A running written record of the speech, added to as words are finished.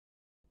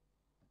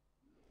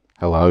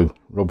Hello,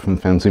 Rob from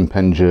Fountain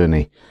Pen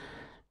Journey.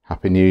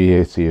 Happy New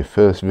Year to your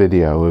first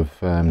video of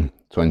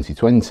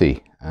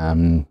 2020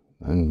 and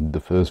the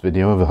first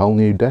video of a whole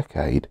new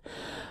decade.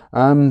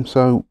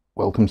 So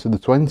welcome to the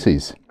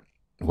 20s.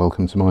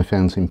 Welcome to my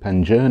Fountain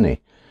Pen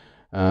Journey.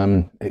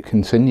 It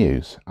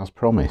continues as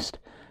promised.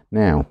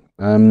 Now,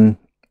 I'm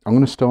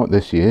going to start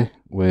this year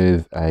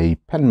with a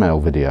pen mail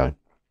video.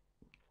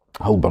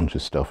 A whole bunch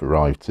of stuff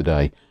arrived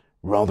today,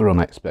 rather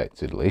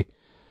unexpectedly.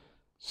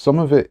 Some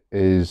of it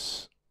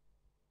is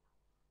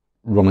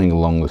running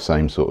along the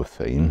same sort of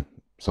theme,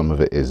 some of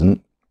it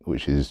isn't,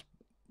 which is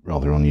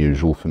rather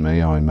unusual for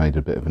me. I made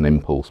a bit of an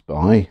impulse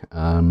buy,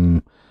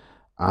 and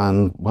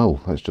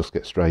well, let's just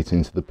get straight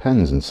into the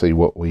pens and see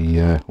what we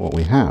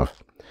have.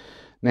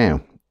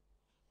 Now,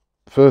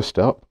 first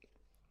up,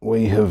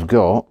 we have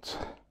got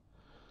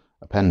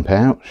a pen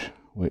pouch,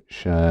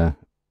 which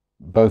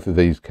both of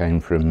these came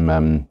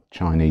from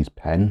Chinese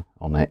Pen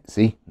on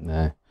Etsy,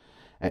 their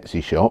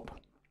Etsy shop.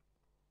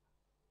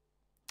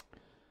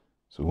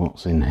 So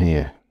what's in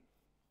here?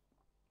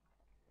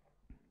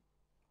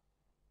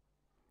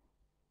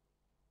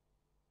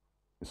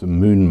 It's a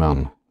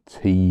Moonman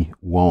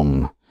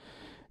T1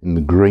 in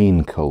the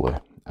green colour.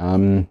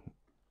 I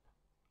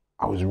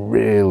was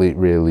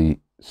really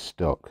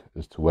stuck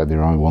as to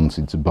whether I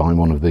wanted to buy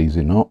one of these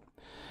or not.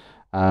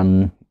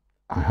 I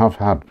have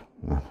had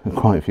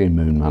quite a few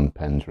Moonman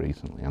pens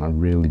recently, and I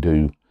really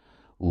do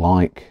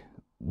like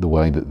the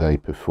way that they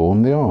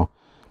perform. They are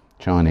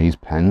Chinese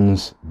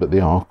pens, but they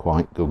are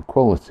quite good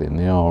quality, and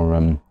they are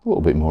a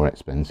little bit more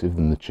expensive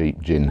than the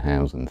cheap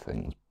Jinhaos and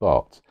things,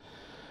 but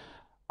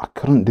I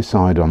couldn't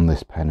decide on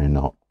this pen or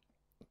not.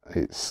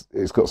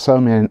 It's got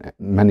so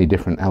many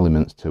different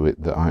elements to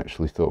it that I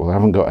actually thought, well, I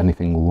haven't got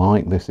anything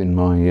like this in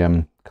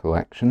my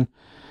collection,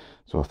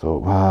 so I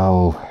thought,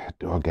 well,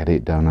 do I get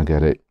it, don't I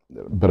get it?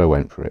 But I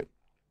went for it.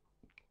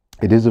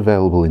 It is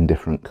available in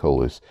different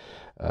colours.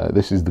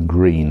 This is the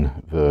green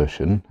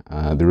version.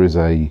 There is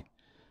a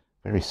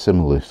very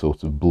similar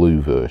sort of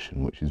blue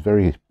version, which is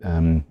very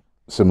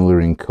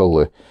similar in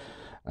colour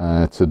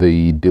to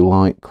the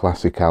Delight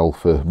Classic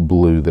Alpha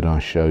blue that I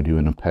showed you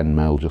in a pen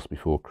mail just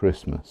before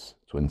Christmas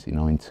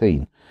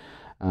 2019.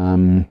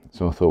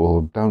 So I thought,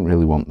 well, I don't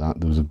really want that.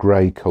 There was a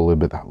grey colour,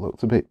 but that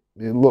looked it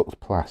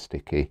looked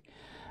plasticky,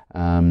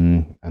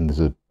 and there's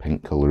a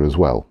pink colour as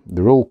well.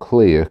 They're all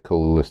clear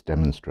colourless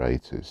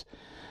demonstrators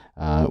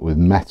with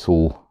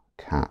metal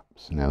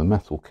caps. Now the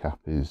metal cap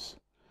is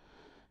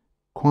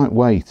quite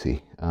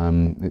weighty.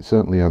 It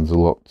certainly adds a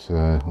lot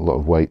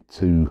of weight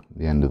to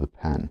the end of the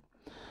pen.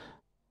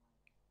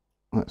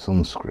 Let's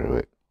unscrew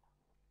it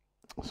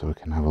so we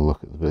can have a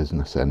look at the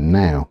business end.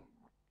 Now,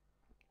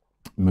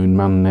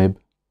 Moonman nib.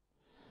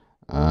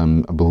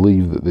 I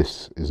believe that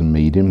this is a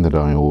medium that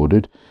I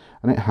ordered,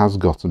 and it has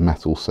got a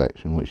metal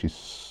section which is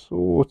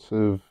sort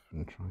of,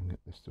 I'm trying to get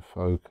this to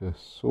focus,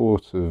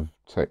 sort of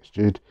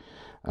textured,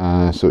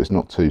 so it's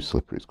not too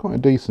slippery. It's quite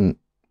a decent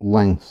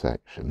length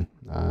section.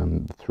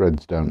 The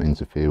threads don't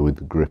interfere with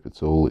the grip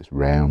at all. It's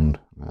round,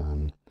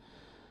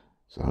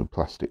 so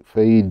plastic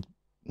feed,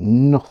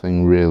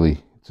 nothing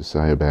really to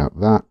say about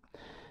that.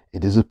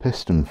 It is a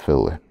piston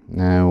filler.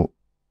 Now,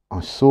 I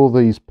saw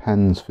these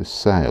pens for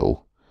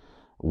sale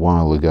a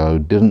while ago,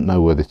 didn't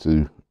know whether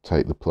to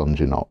take the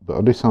plunge or not, but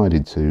I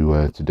decided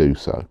to do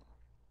so.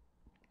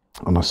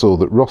 And I saw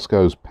that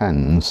Roscoe's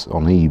Pens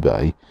on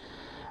eBay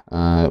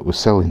was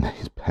selling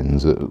these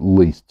pens at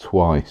least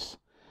twice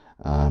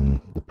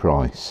the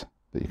price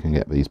that you can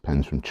get these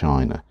pens from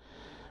China,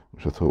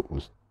 which I thought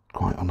was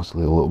quite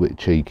honestly a little bit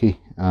cheeky.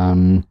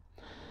 Am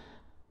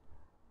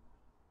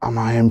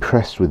I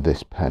impressed with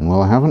this pen?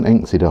 Well, I haven't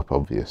inked it up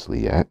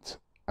obviously yet,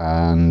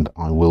 and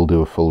I will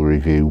do a full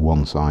review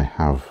once I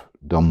have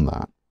done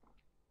that.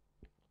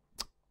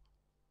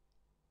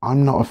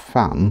 I'm not a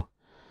fan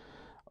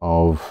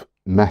of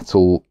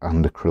metal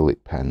and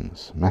acrylic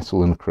pens.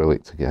 Metal and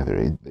acrylic together,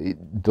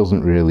 it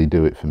doesn't really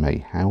do it for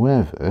me.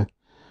 However,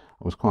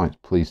 I was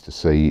quite pleased to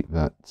see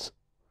that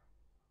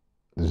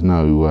there's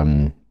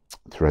no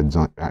threads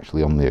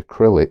actually on the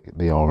acrylic.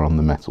 They are on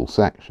the metal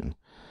section,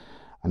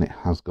 and it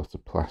has got a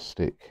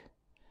plastic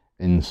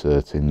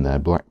insert in there,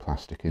 black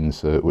plastic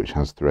insert, which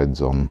has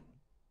threads on.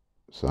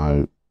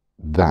 So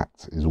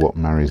that is what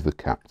marries the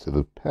cap to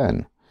the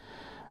pen.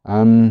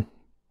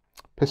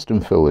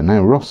 Piston filler.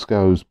 Now,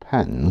 Roscoe's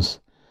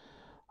Pens,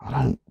 I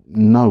don't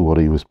know what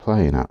he was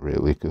playing at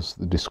really, because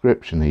the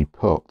description he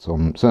put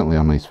on, certainly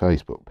on his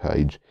Facebook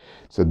page,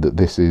 said that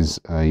this is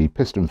a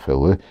piston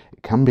filler.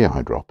 It can be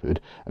eyedroppered,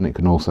 and it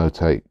can also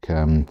take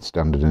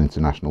standard and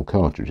international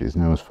cartridges.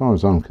 Now, as far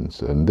as I'm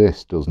concerned,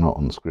 this does not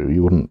unscrew.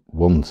 You wouldn't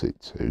want it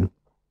to,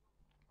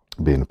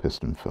 being a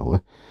piston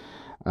filler.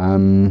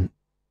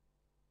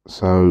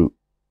 So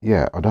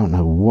yeah, I don't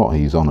know what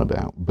he's on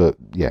about, but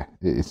yeah,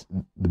 it's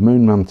the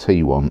Moonman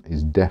T1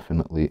 is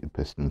definitely a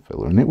piston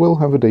filler, and it will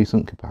have a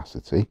decent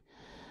capacity.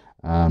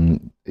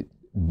 The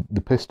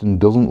piston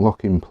doesn't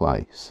lock in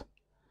place,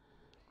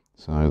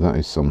 so that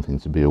is something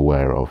to be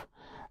aware of.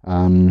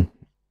 And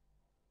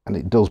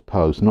it does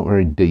post, not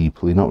very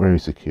deeply, not very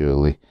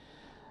securely,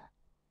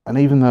 And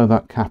even though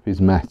that cap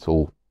is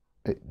metal,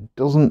 it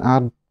doesn't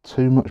add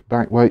too much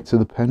back weight to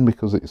the pen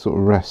because it sort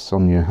of rests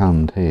on your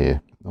hand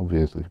here.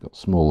 Obviously, if you've got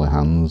smaller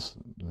hands,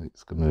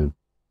 it's going to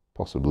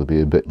possibly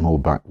be a bit more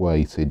back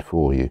weighted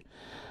for you.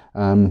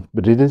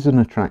 But it is an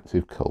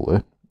attractive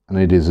colour, and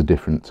it is a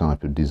different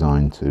type of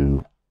design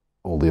to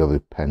all the other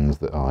pens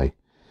that I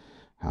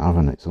have,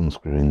 and it's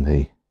unscrewing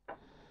the...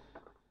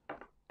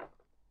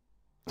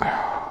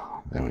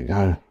 There we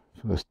go,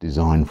 first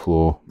design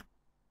flaw.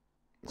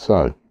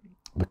 So,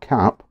 the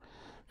cap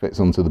fits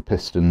onto the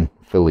piston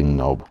filling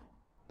knob.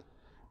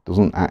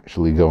 Doesn't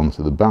actually go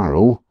onto the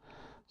barrel,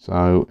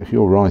 so if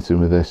you're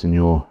writing with this and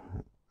you're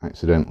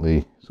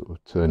accidentally sort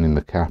of turning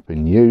the cap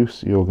in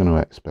use, you're going to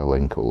expel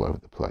ink all over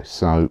the place.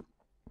 So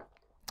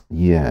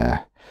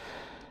yeah,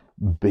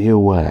 be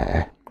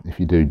aware if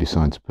you do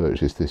decide to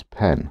purchase this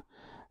pen.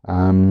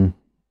 The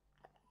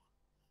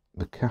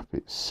cap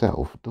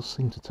itself does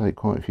seem to take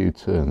quite a few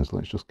turns.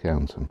 Let's just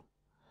count them.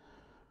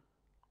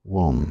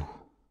 1,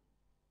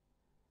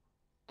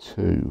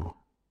 2,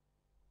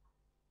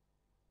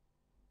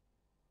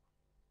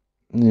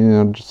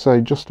 yeah, I'd say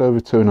just over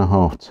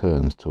 2.5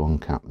 turns to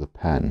uncap the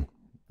pen,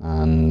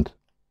 and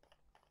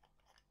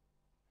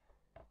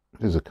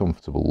it is a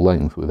comfortable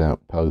length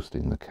without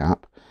posting the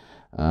cap.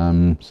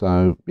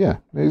 So yeah,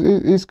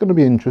 it's going to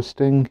be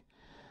interesting,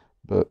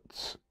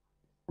 but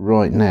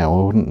right now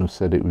I wouldn't have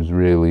said it was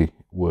really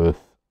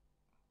worth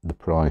the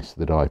price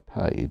that I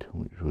paid,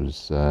 which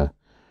was I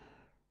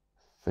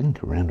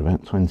think around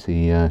about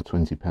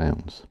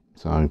 £20.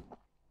 So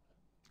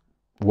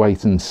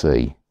wait and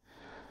see.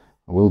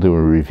 I will do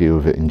a review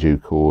of it in due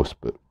course,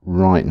 but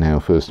right now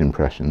first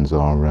impressions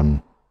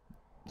are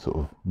sort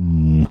of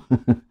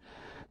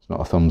it's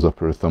not a thumbs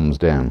up or a thumbs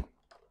down.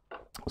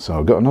 So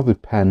I've got another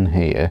pen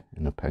here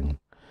in a pen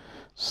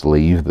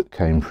sleeve that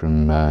came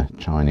from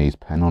Chinese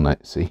pen on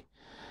Etsy.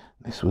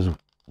 This was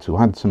to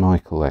add to my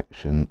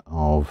collection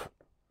of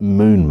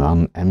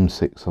Moonman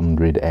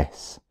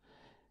M600s.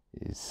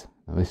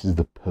 Now this is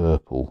the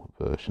purple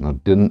version. I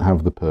didn't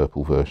have the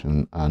purple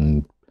version,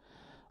 and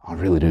I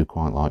really do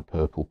quite like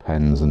purple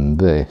pens, and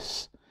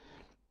this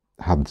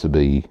had to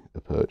be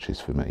a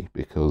purchase for me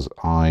because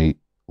I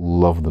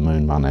love the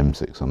Moonman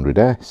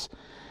M600s.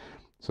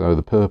 So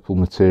the purple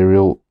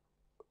material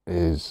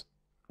is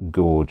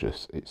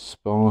gorgeous. It's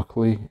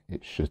sparkly,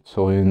 it's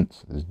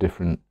chatoyant, there's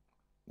different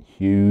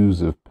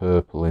hues of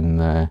purple in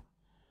there.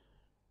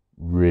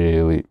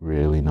 Really,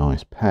 really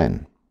nice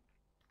pen.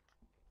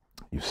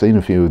 You've seen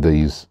a few of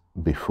these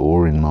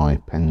before in my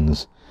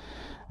pens,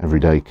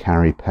 everyday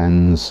carry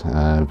pens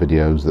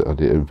videos that I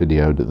did, a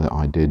video that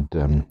I did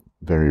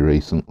very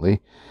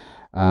recently.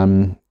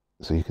 So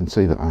you can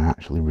see that I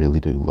actually really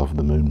do love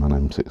the Moonman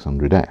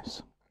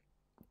M600s.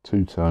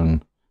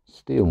 Two-tone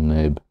steel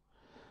nib,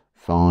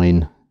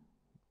 fine,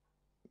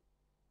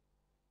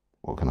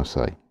 what can I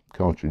say,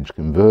 cartridge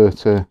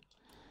converter,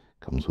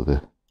 comes with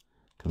a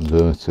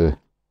converter,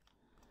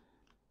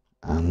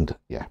 and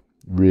yeah,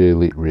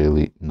 really,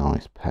 really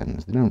nice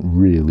pens. They don't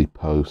really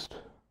post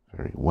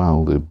very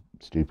well, they're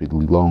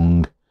stupidly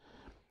long, a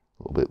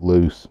little bit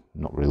loose,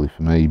 not really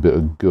for me, but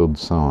a good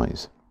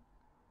size.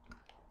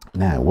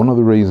 Now, one of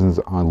the reasons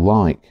I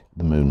like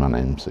the Moonman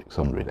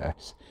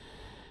M600s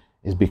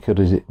is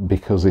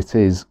because it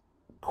is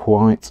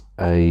quite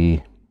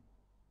a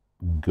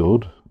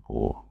good,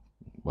 or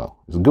well,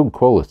 it's a good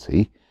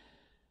quality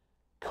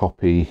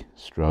copy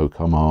stroke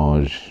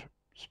homage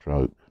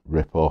stroke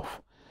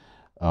rip-off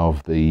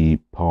of the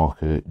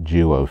Parker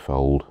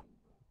Duofold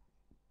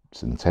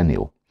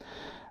Centennial,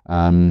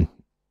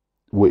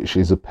 which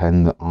is a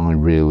pen that I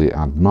really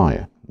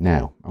admire.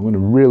 Now, I'm going to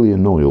really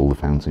annoy all the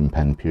fountain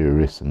pen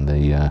purists and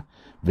the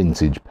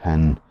vintage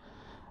pen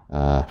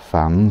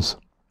fans,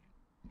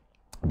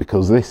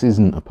 because this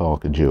isn't a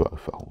Parker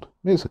Duofold,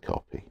 it's a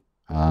copy.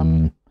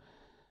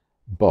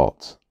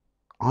 But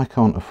I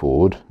can't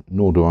afford,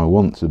 nor do I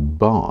want to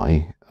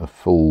buy a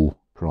full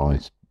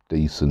price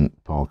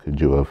decent Parker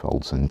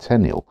Duofold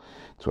Centennial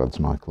to add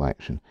to my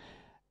collection.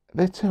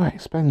 They're too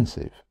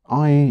expensive.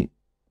 I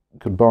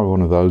could buy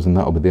one of those and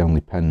that'll be the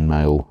only pen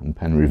mail and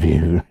pen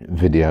review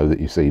video that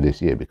you see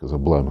this year, because I'll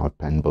blow my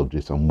pen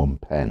budget on one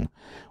pen,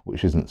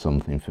 which isn't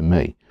something for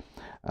me.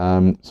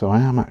 So I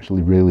am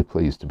actually really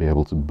pleased to be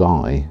able to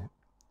buy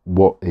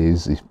what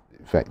is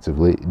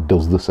effectively, it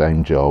does the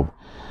same job,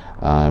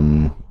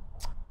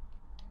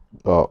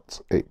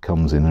 but it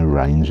comes in a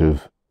range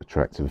of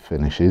attractive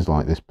finishes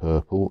like this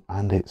purple,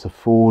 and it's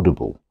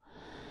affordable.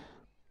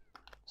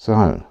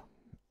 So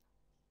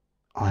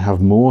I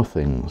have more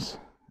things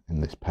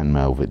in this pen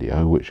mail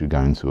video which are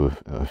going to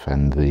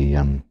offend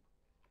the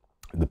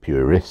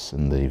purists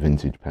and the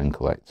vintage pen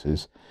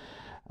collectors,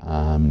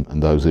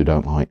 and those who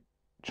don't like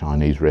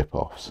Chinese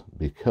rip-offs,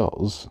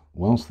 because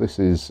whilst this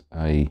is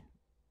a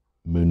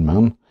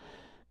Moonman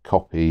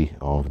copy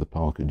of the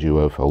Parker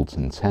Duofold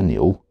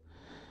Centennial,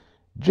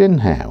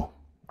 Jinhao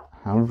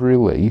have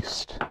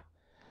released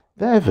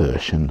their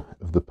version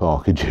of the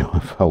Parker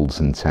Duofold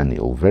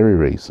Centennial very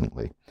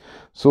recently.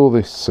 Saw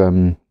this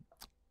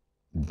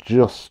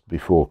just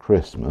before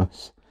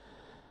Christmas,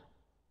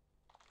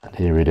 And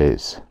here it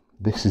is.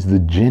 This is the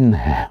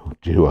Jinhao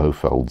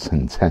Duofold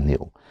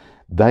Centennial.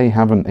 They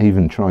haven't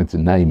even tried to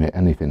name it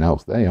anything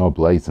else. They are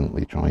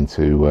blatantly trying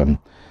to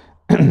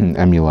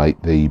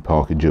emulate the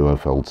Parker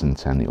Duofold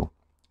Centennial,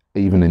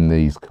 even in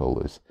these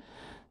colours.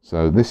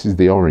 So this is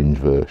the orange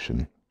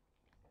version,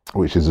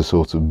 which is a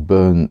sort of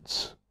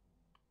burnt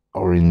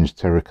orange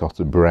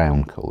terracotta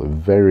brown colour.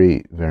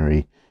 Very,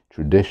 very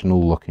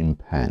traditional looking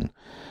pen.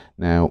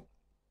 Now,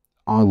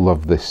 I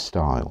love this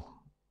style.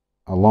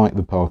 I like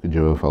the Parker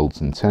Duofold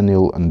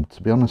Centennial, and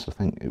to be honest, I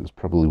think it was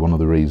probably one of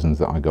the reasons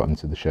that I got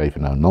into the Schaefer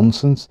No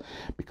Nonsense,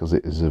 because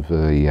it is of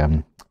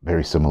a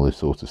very similar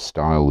sort of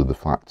style with the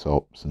flat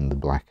tops and the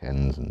black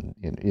ends, and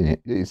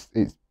it's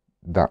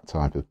that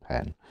type of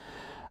pen.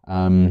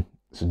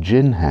 So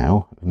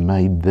Jinhao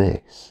made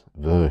this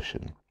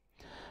version.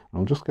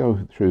 I'll just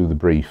go through the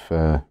brief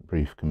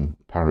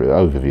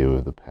overview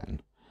of the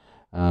pen.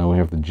 We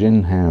have the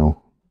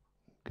Jinhao,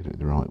 get it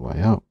the right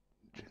way up,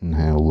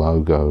 Jinhao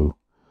logo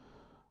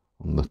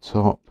on the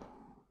top.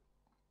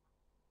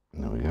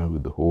 There we go,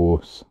 with the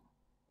horse.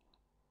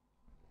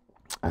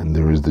 And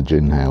there is the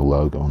Jinhao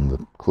logo on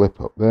the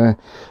clip up there.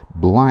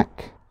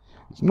 Black,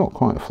 it's not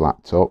quite a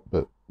flat top,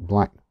 but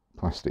black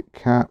plastic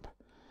cap.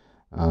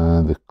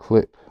 The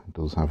clip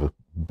does have a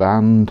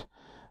band.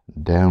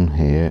 Down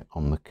here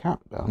on the cap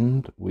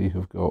band, we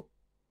have got,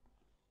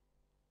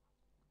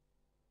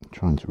 I'm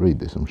trying to read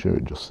this, I'm sure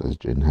it just says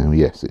Jinhao.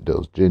 Yes, it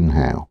does,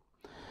 Jinhao.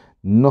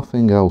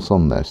 Nothing else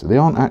on there, so they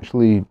aren't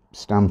actually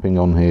stamping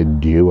on here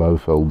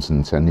Duofold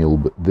Centennial,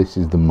 but this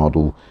is the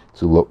model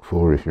to look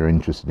for if you're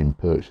interested in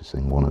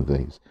purchasing one of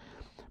these.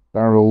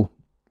 Barrel,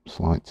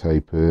 slight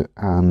taper,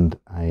 and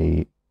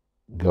a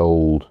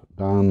gold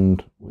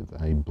band with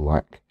a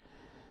black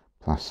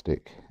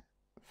plastic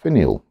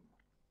finial.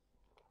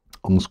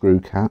 Unscrew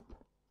cap,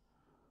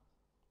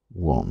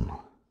 1,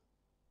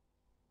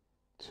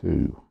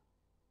 2,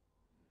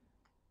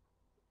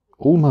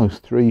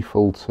 almost 3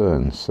 full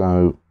turns,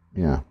 so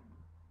yeah,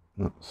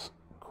 that's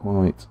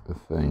quite a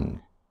thing.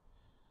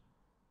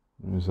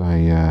 There's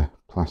a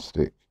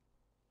plastic,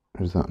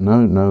 is that,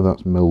 no,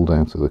 that's milled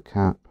out of the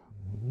cap.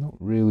 I'm not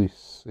really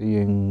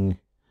seeing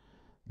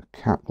a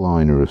cap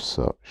liner as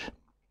such.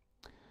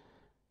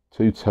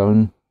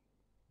 2-tone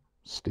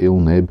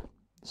steel nib.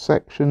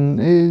 Section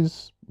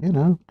is, you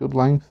know, good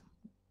length.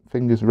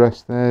 Fingers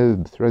rest there,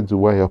 the threads are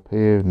way up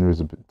here, and there is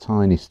a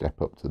tiny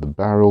step up to the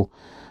barrel.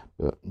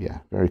 But yeah,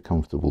 very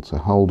comfortable to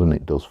hold, and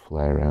it does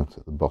flare out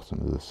at the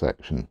bottom of the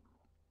section.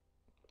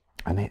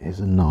 And it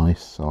is a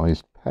nice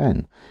sized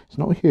pen. It's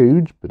not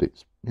huge, but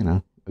it's, you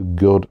know, a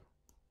good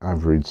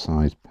average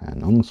sized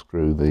pen.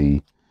 Unscrew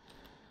the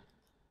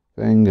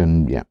thing,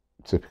 and yeah,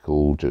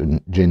 typical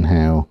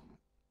Jinhao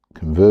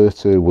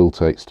converter. Will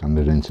take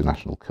standard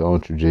international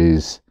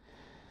cartridges.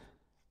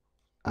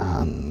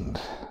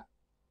 And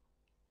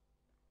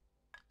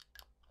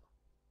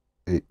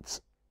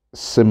it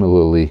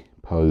similarly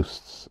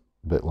posts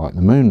a bit like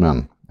the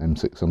Moonman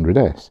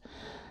M600s.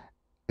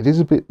 It is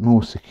a bit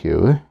more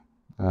secure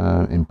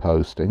in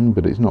posting,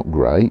 but it's not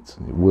great.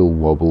 It will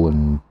wobble,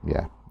 and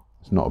yeah,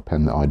 it's not a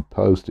pen that I'd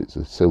post. It's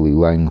a silly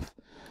length.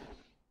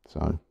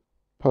 So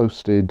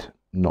posted,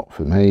 not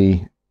for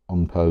me.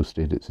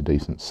 Unposted, it's a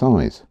decent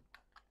size.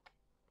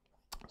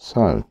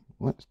 So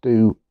let's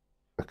do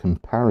a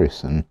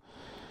comparison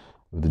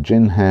of the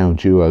Jinhao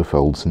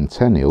Duofold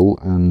Centennial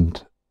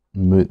and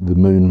the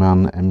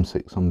Moonman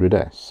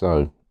M600s.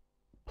 So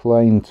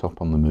plain top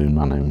on the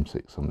Moonman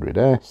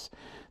M600s.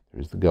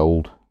 There is the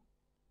gold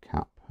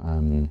cap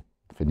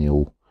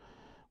finial,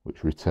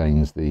 which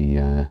retains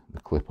the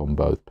clip on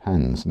both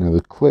pens. Now the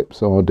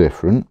clips are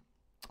different.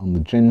 On the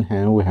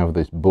Jinhao we have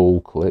this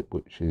ball clip,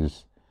 which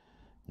is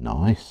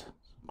nice,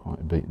 quite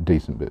a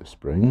decent bit of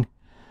spring.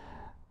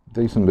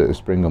 Decent bit of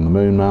spring on the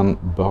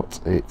Moonman,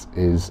 but it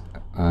is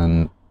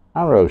an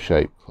arrow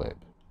shaped clip.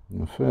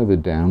 And further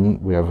down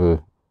we have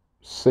a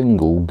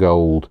single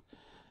gold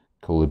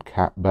coloured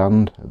cap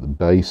band at the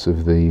base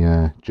of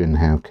the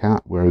Jinhao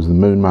cap, whereas the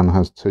Moonman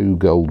has 2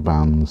 gold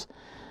bands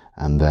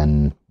and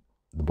then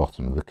the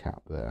bottom of the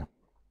cap there.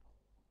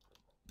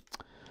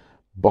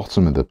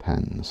 Bottom of the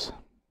pens,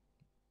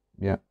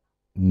 yeah,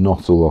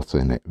 not a lot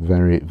in it.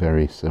 Very,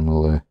 very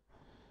similar.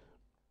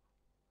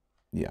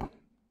 Yeah,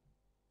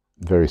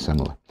 very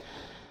similar.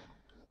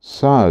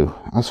 So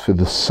as for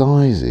the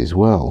sizes,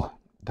 well,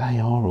 they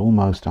are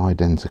almost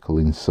identical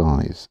in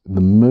size.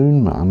 The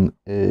Moonman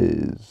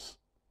is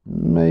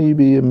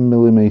maybe a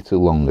millimetre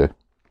longer,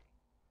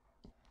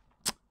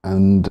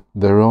 and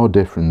there are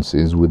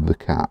differences with the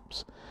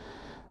caps.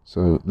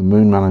 So the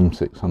Moonman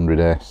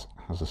M600s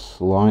has a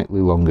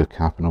slightly longer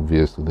cap, and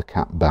obviously the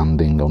cap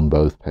banding on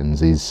both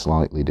pens is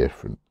slightly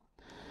different.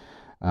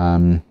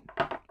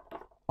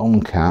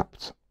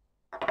 Uncapped,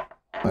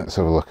 let's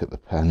have a look at the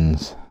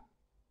pens.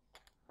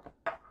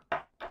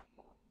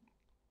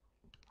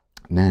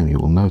 Now you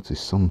will notice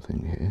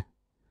something here.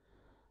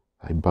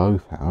 They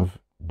both have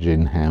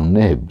Jinhao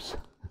nibs.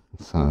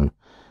 So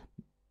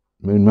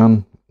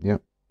Moonman,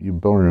 yep, you're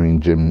borrowing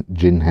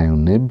Jinhao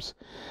nibs.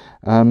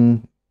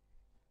 I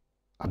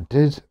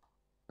did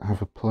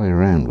have a play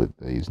around with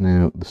these.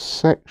 Now, the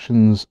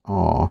sections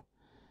are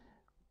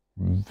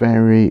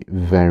very,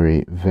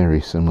 very,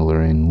 very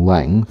similar in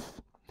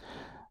length.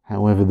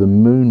 However, the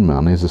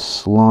Moonman is a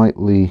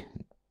slightly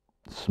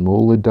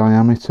smaller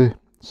diameter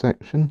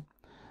section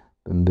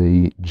than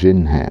the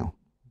Jinhao.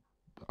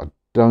 I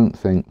don't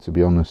think, to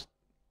be honest,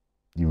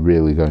 you're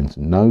really going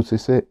to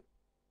notice it,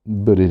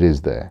 but it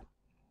is there.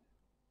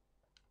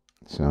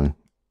 So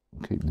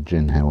keep the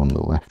Jinhao on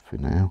the left for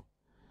now.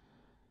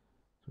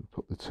 So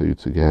put the two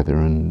together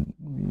and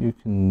you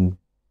can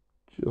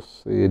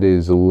just see it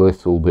is a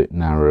little bit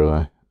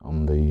narrower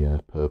on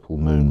the Purple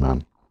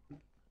Moonman.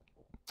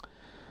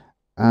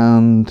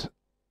 And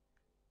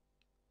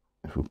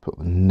if we put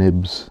the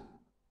nibs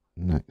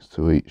next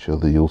to each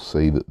other, you'll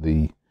see that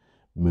the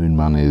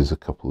Moonman is a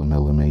couple of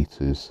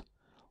millimeters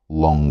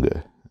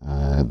longer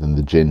than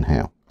the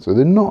Jinhao. So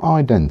they're not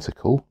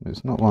identical.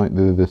 It's not like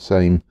they're the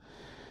same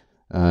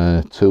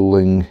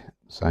tooling,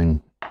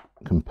 same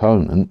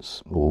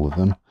components, all of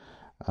them.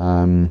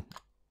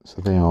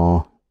 So they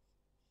are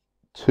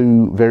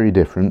two very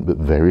different but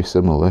very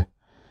similar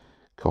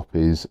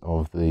copies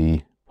of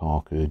the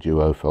Parker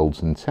Duofold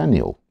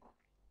Centennial.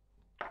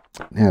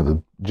 Now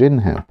the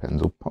Jinhao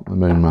pens, I'll pop the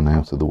Moonman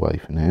out of the way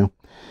for now.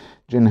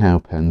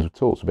 Jinhao pens, we've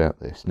talked about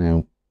this.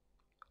 Now,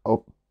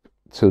 up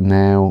to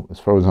now, as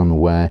far as I'm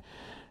aware,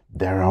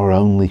 there are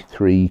only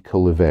 3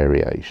 colour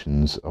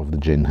variations of the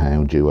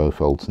Jinhao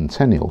Duofold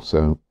Centennial.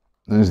 So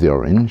there's the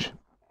orange.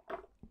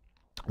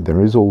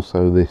 There is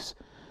also this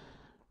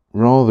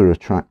rather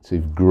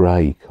attractive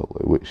grey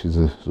colour, which is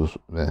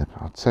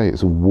I'd say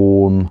it's a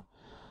warm,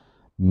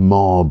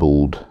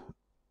 marbled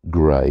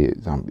grey.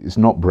 It's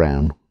not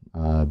brown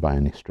by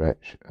any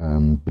stretch,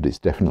 but it's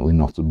definitely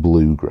not a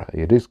blue grey.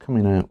 It is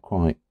coming out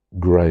quite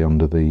grey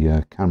under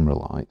the camera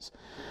lights,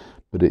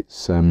 but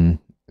it's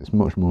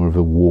much more of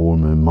a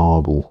warmer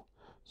marble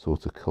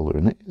sort of colour,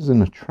 and it is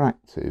an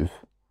attractive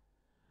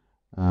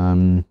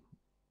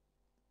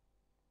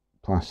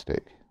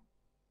plastic.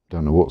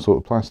 Don't know what sort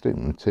of plastic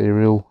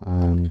material,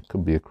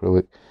 could be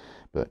acrylic,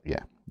 but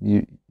yeah,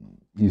 you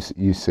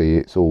see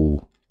it's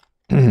all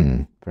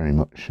very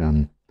much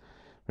the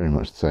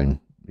same.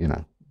 You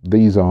know,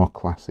 these are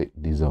classic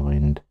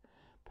designed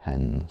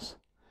pens.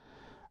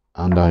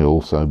 And I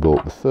also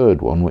bought the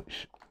third one,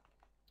 which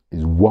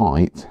is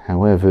white.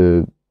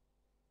 However,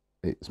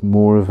 it's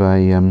more of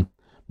an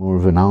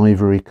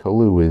ivory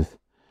colour with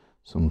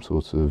some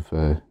sort of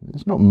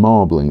it's not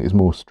marbling, it's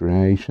more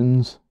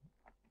striations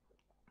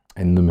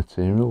in the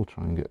material. I'll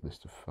try and get this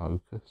to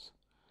focus.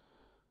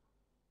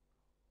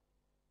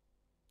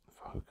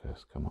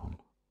 Focus, come on.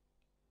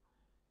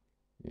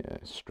 Yeah,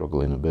 it's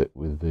struggling a bit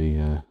with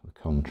the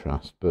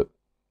contrast, but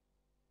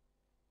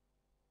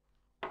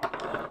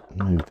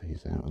move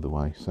these out of the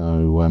way.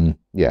 So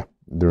yeah,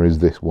 there is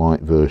this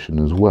white version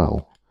as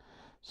well.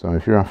 So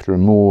if you're after a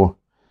more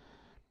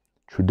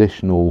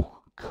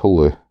traditional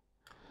colour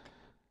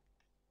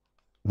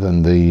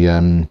than the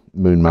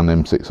Moonman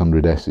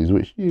M600s,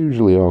 which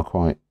usually are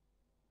quite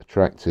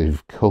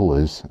attractive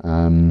colours,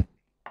 then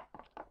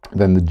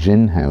the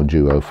Jinhao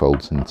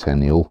Duofold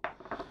Centennial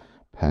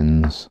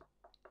pens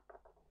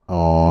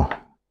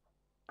are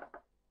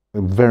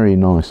a very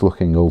nice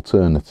looking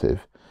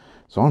alternative.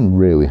 So I'm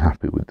really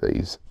happy with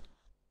these.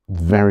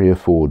 Very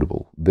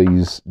affordable.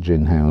 These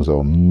Jinhaos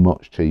are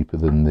much cheaper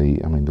than they're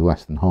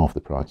less than half the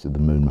price of the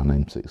Moonman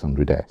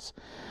M600s.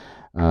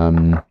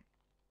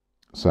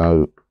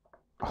 So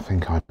I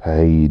think I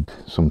paid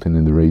something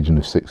in the region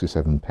of £6 or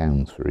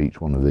 £7 for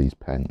each one of these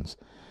pens,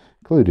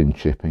 including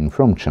shipping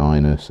from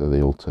China. So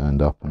they all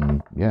turned up,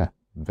 and yeah,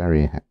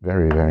 very,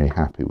 very, very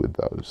happy with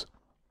those.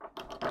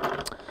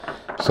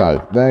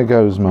 So there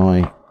goes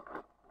my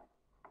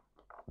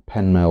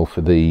pen mail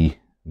for the,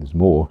 there's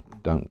more,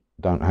 don't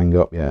hang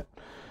up yet,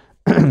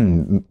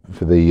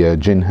 for the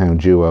Jinhao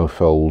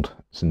Duofold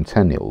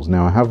Centennials.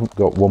 Now I have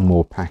got one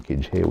more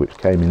package here which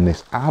came in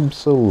this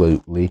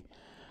absolutely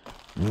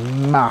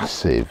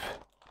massive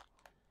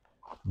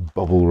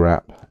bubble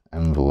wrap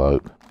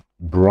envelope,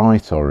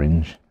 bright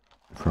orange,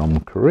 from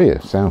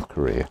Korea, South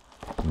Korea,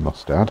 I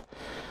must add.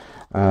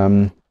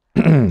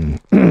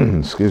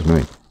 Excuse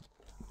me.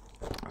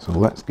 So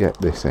let's get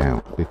this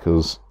out,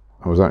 because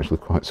I was actually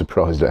quite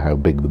surprised at how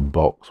big the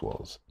box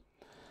was.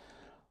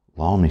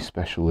 Lamy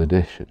special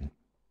edition.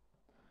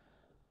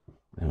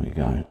 There we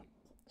go.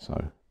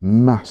 So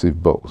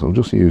massive box. I'll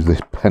just use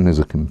this pen as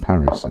a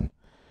comparison.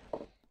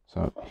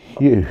 So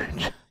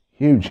huge,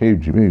 huge,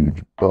 huge,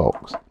 huge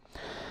box.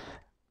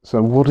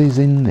 So what is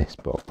in this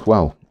box?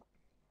 Well,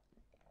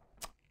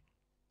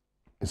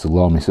 it's a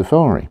Lamy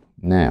Safari.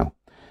 Now,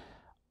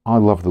 I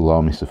love the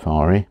Lamy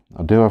Safari.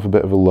 I do have a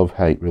bit of a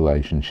love-hate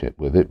relationship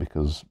with it,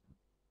 because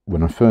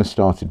when I first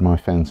started my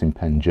fountain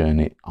pen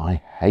journey, I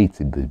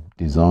hated the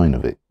design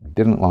of it.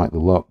 Didn't like the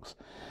looks.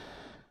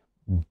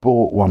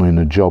 Bought one in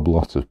a job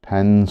lot of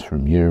pens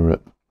from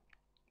Europe.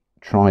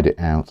 Tried it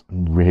out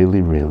and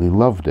really, really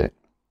loved it.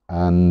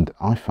 And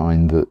I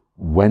find that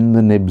when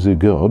the nibs are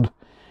good,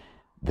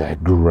 they're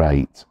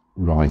great.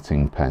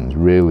 writing pens,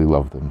 really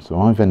love them. So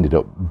I've ended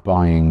up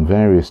buying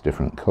various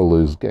different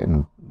colours,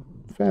 getting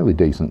a fairly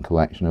decent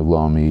collection of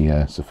Lamy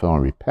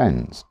Safari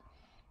pens.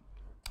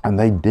 And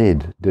they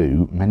did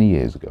do, many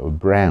years ago, a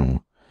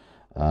brown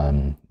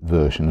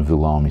version of the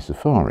Lamy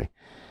Safari,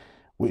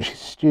 which is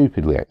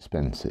stupidly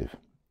expensive.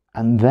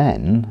 And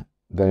then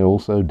they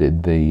also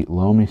did the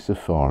Lamy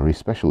Safari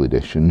Special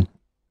Edition,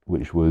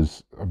 which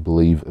was, I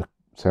believe, a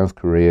South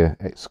Korea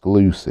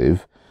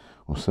exclusive,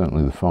 or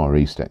certainly the Far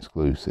East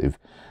exclusive,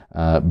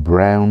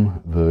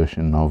 brown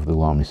version of the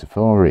Lamy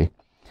Safari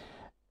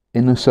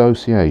in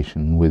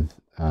association with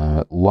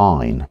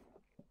Line.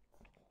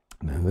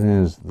 Now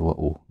there's the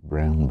little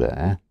brown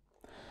bear.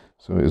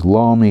 So it's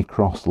Lamy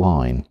cross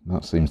Line.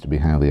 That seems to be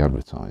how they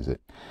advertise it.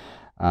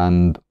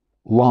 And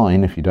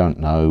Line, if you don't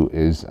know,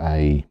 is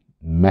a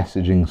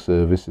messaging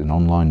service, an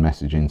online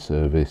messaging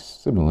service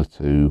similar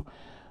to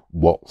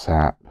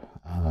WhatsApp,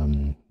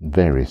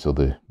 various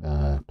other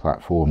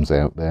platforms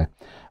out there,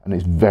 and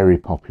it's very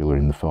popular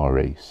in the Far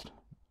East.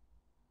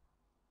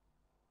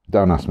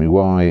 Don't ask me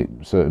why.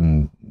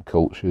 Certain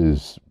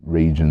cultures,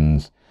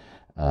 regions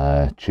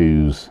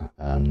choose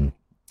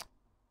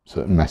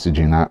certain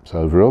messaging apps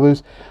over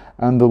others,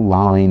 and the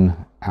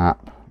Line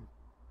app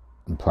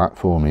and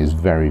platform is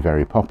very,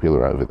 very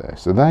popular over there.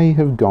 So they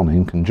have gone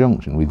in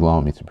conjunction with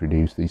Lamy to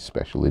produce these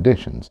special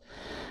editions.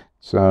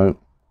 So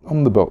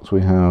on the box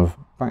we have,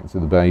 back to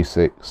the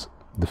basics,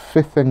 the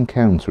 5th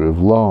encounter of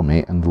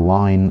Lamy and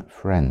Line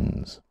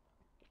Friends.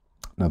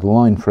 Now the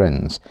Line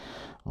Friends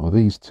are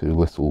these two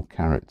little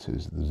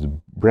characters. There's a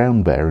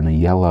brown bear and a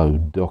yellow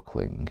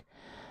duckling.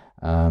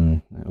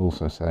 It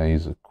also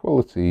says a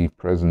quality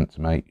present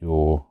to make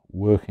your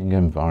working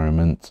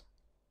environment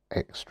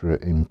extra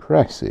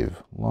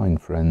impressive. Line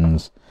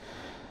Friends,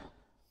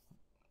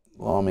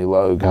 Lamy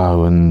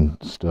logo and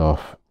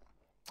stuff,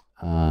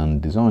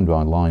 and designed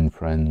by Line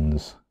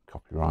Friends,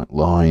 copyright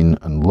Line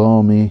and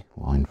Lamy,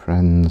 Line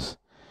Friends,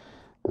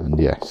 and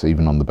yes,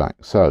 even on the back.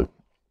 So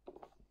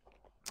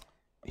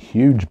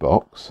huge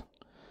box.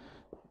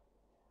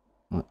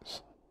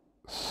 Let's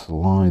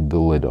slide the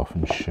lid off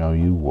and show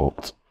you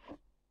what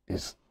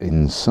is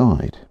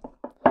inside.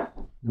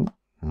 Oop,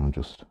 I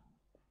just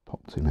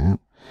popped him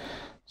out.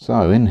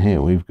 So in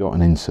here we've got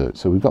an insert.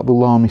 So we've got the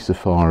Lamy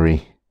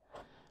Safari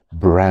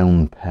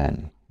brown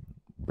pen,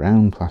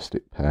 brown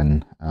plastic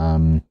pen.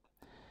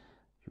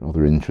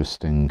 Rather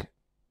interesting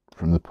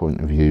from the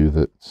point of view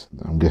that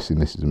I'm guessing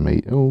this is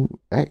a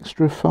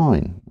extra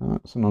fine.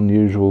 That's an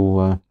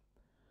unusual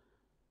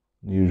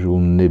unusual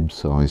nib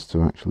size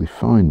to actually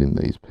find in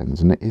these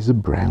pens, and it is a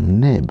brown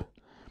nib,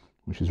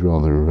 which is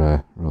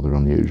rather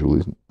unusual.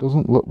 It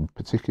doesn't look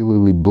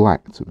particularly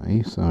black to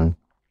me, so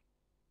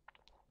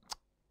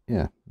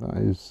yeah,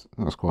 that's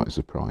quite a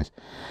surprise.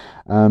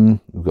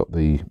 We've got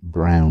the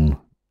brown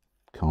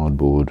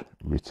cardboard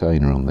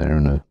retainer on there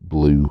and a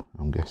blue,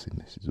 I'm guessing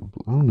this is a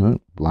blue, oh no,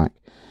 black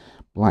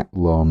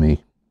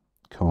Lamy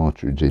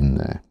cartridge in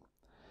there.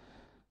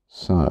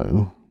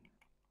 So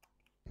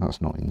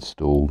that's not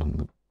installed, and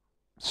the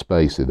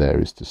spacer there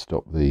is to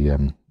stop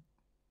the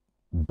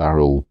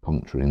barrel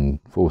puncturing,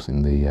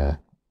 forcing the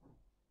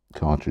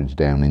cartridge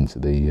down into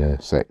the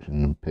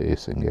section and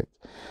piercing it.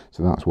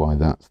 So that's why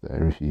that's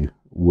there, if you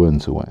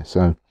weren't aware.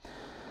 So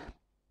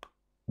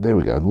there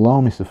we go,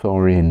 Lamy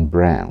Safari in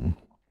brown.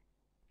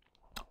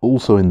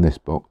 Also in this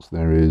box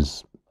there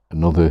is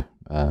another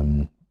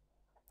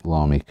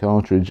Lamy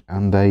cartridge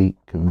and a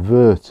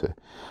converter.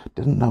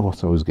 Didn't know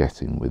what I was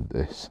getting with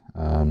this,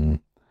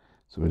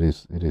 so it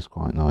is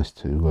quite nice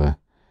to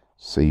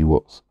see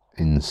what's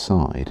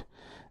inside.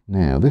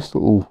 Now this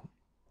little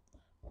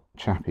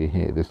chappy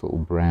here, this little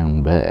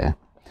brown bear,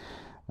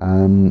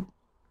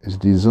 is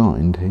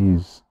designed,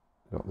 he's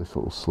got this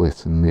little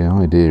slit, and the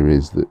idea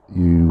is that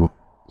you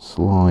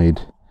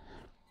slide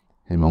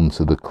him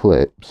onto the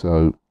clip,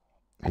 so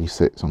he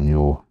sits on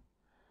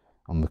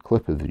the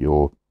clip of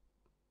your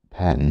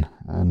pen,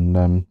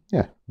 and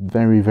yeah,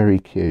 very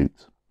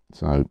cute.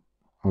 So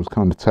I was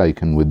kind of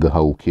taken with the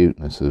whole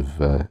cuteness of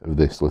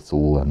this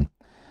little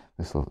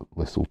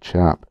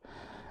chap,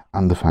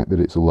 and the fact that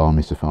it's a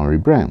Lamy Safari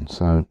brown.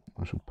 So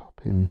I shall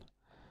pop him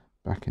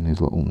back in his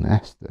little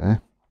nest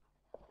there.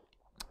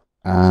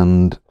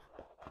 And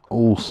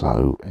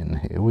also in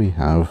here we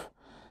have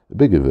a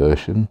bigger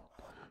version,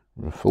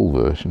 or a full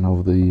version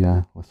of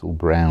the little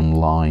brown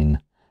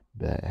line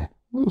bear.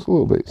 Looks a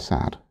little bit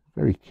sad,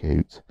 very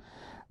cute.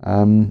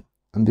 And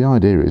the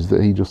idea is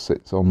that he just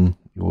sits on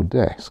your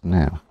desk.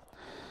 Now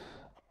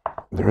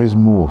there is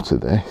more to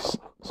this,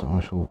 so I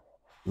shall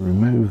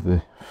remove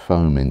the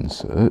foam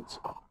insert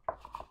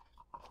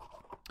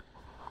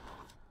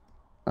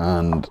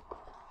and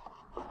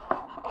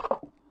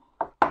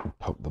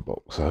pop the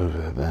box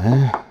over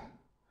there,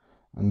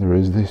 and there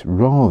is this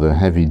rather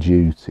heavy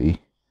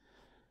duty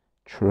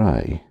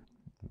tray.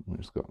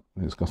 It's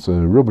got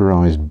a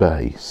rubberized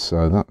base,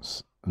 so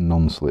that's a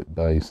non-slip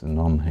base, and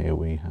on here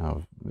we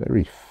have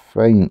very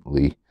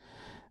faintly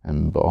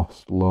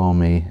embossed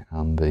Lamy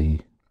and the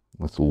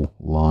little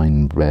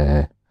line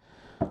bear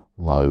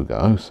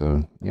logo.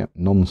 So yep,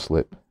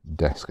 non-slip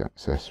desk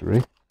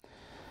accessory.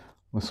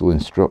 Little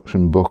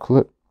instruction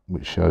booklet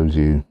which shows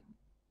you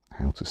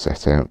how to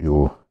set out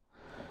your,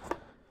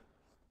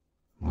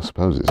 I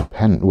suppose it's a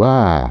pen.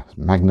 Wow, it's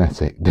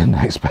magnetic. Didn't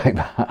expect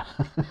that.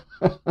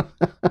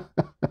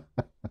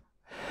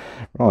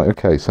 Right,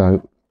 okay,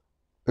 so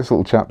this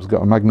little chap's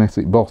got a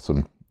magnetic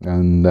bottom,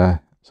 and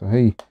so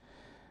he,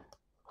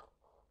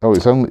 oh,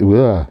 it's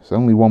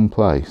only one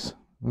place.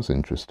 That's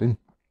interesting.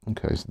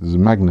 Okay, so there's a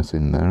magnet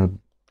in there.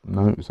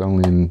 No, it's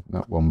only in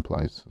that one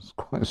place. It's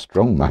quite a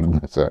strong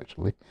magnet,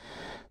 actually.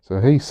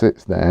 So he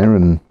sits there,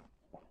 and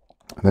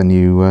then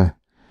you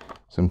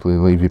simply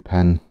leave your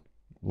pen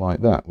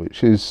like that,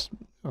 which is,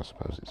 I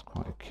suppose it's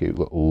quite a cute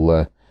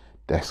little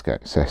desk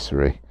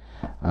accessory.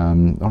 I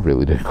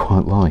really do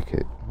quite like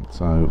it.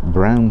 So,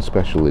 brown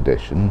special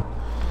edition,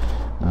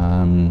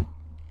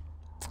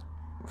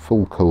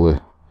 full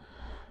colour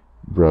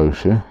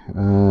brochure,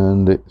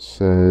 and it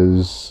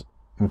says,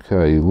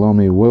 okay,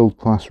 Lamy,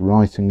 world-class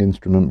writing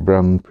instrument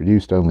brand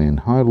produced only in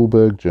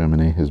Heidelberg,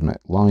 Germany, has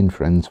met line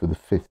friends for the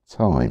 5th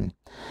time.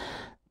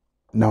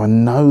 Now, I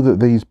know that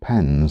these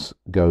pens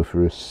go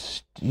for a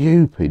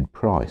stupid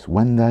price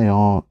when they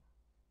are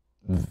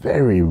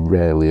very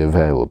rarely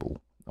available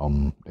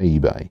on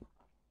eBay.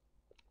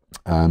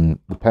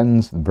 The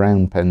pens, the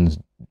brown pens,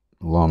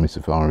 Lamy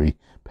Safari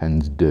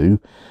pens do,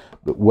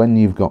 but when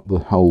you've got the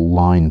whole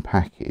line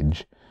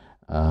package,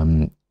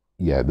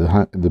 yeah,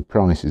 the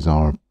prices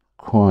are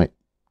quite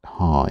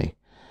high.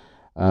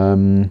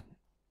 So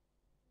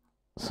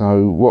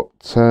what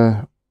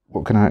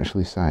can I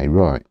actually say?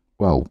 Right,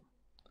 well,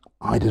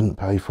 I didn't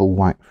pay full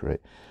whack for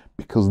it,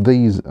 because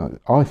these,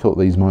 I thought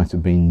these might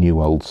have been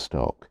new old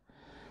stock,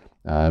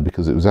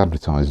 because it was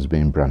advertised as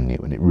being brand new,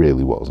 and it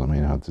really was. I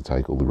mean, I had to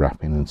take all the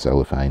wrapping and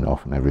cellophane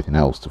off and everything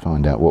else to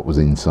find out what was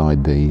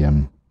inside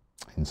the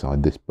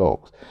inside this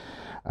box.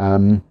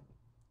 So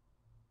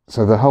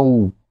the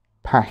whole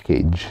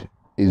package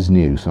is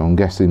new, so I'm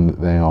guessing that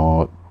they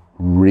are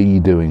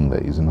redoing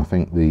these, and I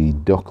think the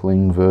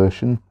Duckling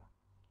version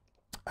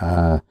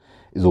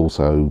is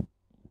also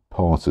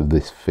part of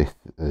this 5th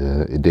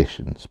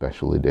edition,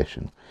 special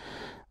edition.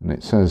 And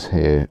it says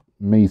here,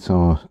 meet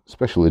our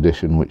special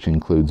edition, which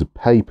includes a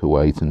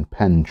paperweight and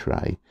pen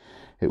tray.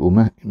 It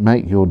will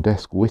make your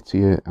desk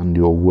wittier and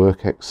your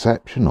work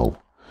exceptional.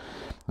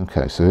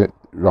 Okay, so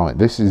right,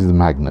 this is the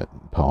magnet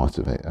part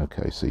of it.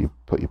 Okay, so you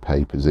put your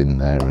papers in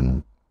there,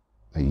 and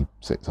he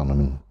sits on them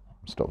and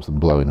stops them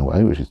blowing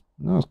away, which is,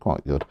 that's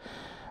quite good.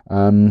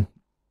 I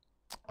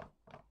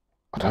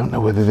don't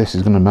know whether this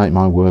is going to make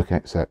my work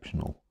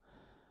exceptional.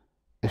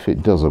 If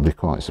it does, I'll be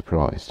quite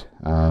surprised.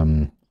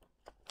 And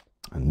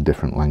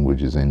different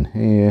languages in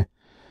here,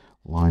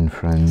 line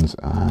friends,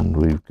 and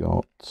we've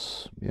got,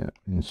 yeah,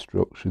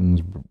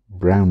 instructions,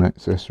 brown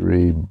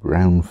accessory,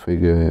 brown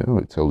figure. Oh,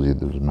 it tells you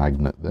there's a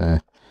magnet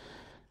there.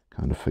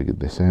 Kind of figured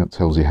this out.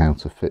 Tells you how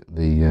to fit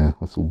the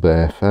little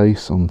bare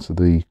face onto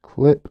the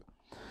clip,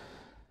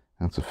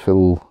 how to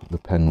fill the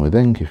pen with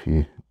ink if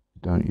you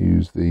don't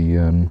use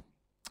the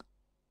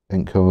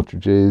ink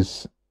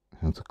cartridges,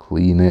 how to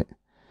clean it,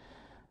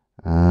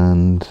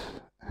 and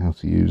how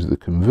to use the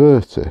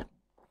converter.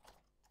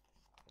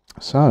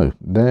 So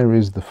there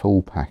is the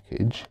full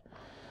package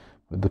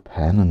with the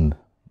pen and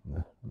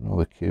the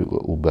rather cute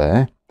little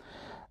bear,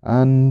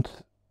 and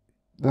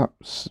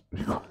that's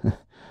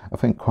I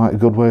think quite a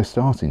good way of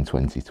starting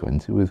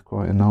 2020, with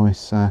quite a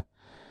nice nice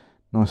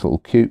little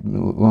cute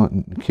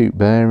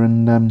bear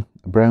and a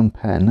brown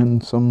pen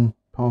and some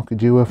Parker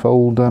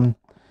Duofold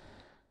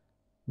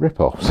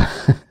rip-offs.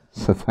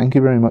 So thank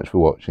you very much for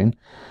watching.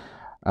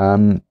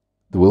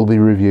 There will be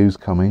reviews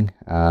coming,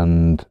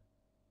 and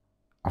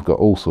I've got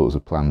all sorts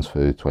of plans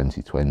for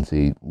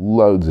 2020,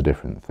 loads of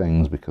different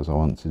things, because I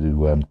want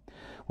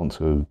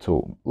to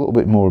talk a little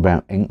bit more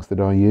about inks that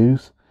I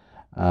use,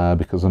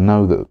 because I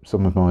know that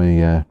some of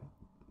my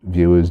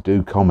viewers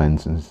do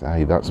comment and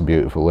say that's a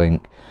beautiful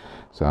ink,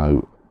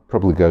 so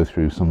probably go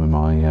through some of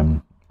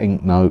my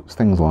ink notes,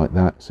 things like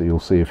that, so you'll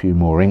see a few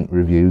more ink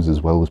reviews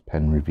as well as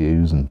pen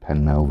reviews and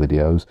pen mail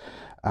videos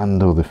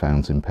and other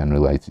fountain pen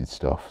related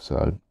stuff.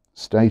 So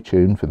stay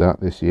tuned for that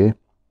this year.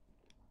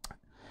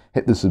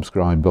 Hit the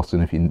subscribe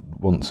button if you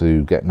want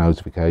to get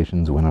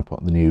notifications when I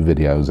put the new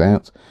videos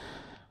out.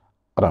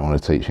 I don't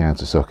want to teach you how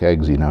to suck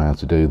eggs, you know how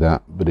to do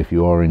that, but if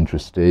you are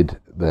interested,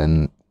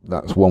 then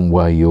that's one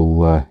way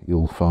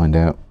you'll find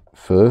out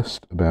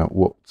first about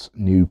what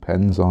new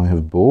pens I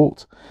have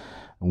bought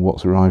and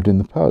what's arrived in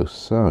the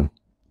post. So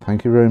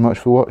thank you very much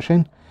for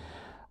watching,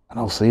 and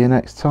I'll see you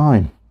next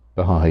time.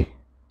 Bye.